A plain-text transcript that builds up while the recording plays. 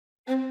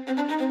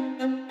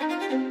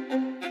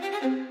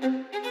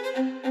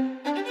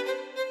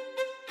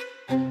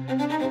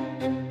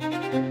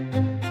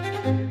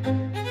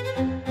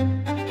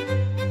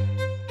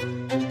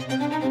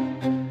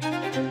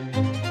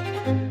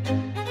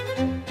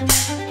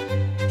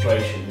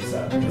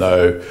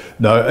No,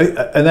 no,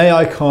 an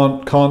AI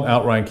can't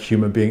outrank a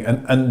human being,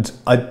 and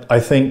I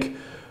think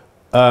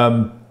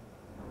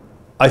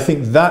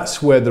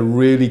that's where the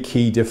really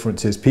key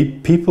difference is.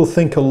 People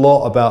think a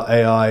lot about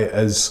AI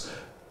as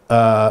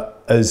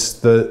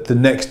the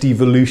next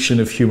evolution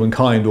of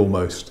humankind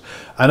almost,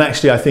 and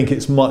actually I think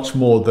it's much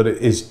more that it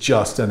is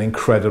just an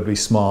incredibly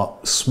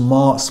smart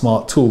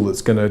tool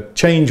that's going to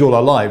change all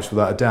our lives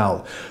without a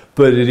doubt.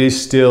 But it is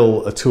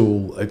still a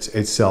tool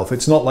itself.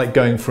 It's not like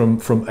going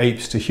from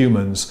apes to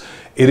humans.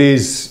 It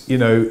is, you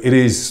know, it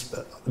is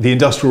the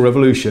Industrial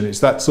Revolution. It's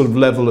that sort of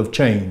level of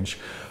change.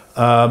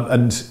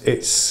 And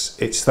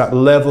it's that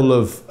level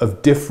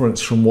of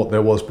difference from what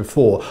there was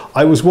before.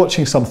 I was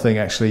watching something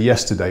actually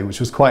yesterday, which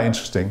was quite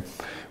interesting,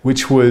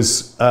 which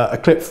was a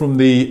clip from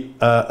the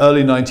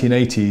early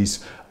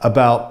 1980s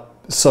about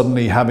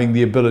suddenly having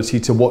the ability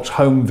to watch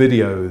home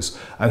videos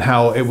and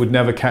how it would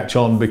never catch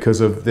on because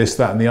of this,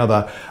 that, and the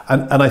other.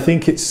 And I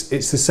think it's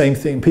the same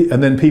thing.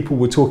 And then people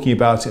were talking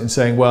about it and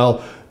saying,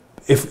 well,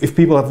 if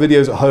people have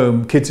videos at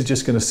home, kids are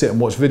just going to sit and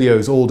watch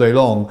videos all day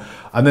long.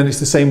 And then it's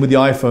the same with the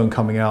iPhone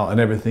coming out and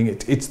everything.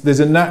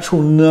 There's a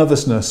natural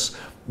nervousness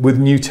with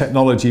new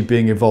technology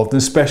being evolved, and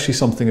especially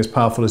something as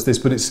powerful as this.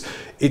 But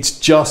it's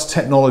just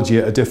technology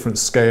at a different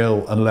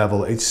scale and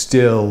level. It's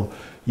still,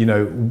 you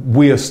know,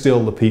 we are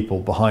still the people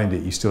behind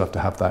it. You still have to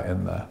have that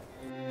in there.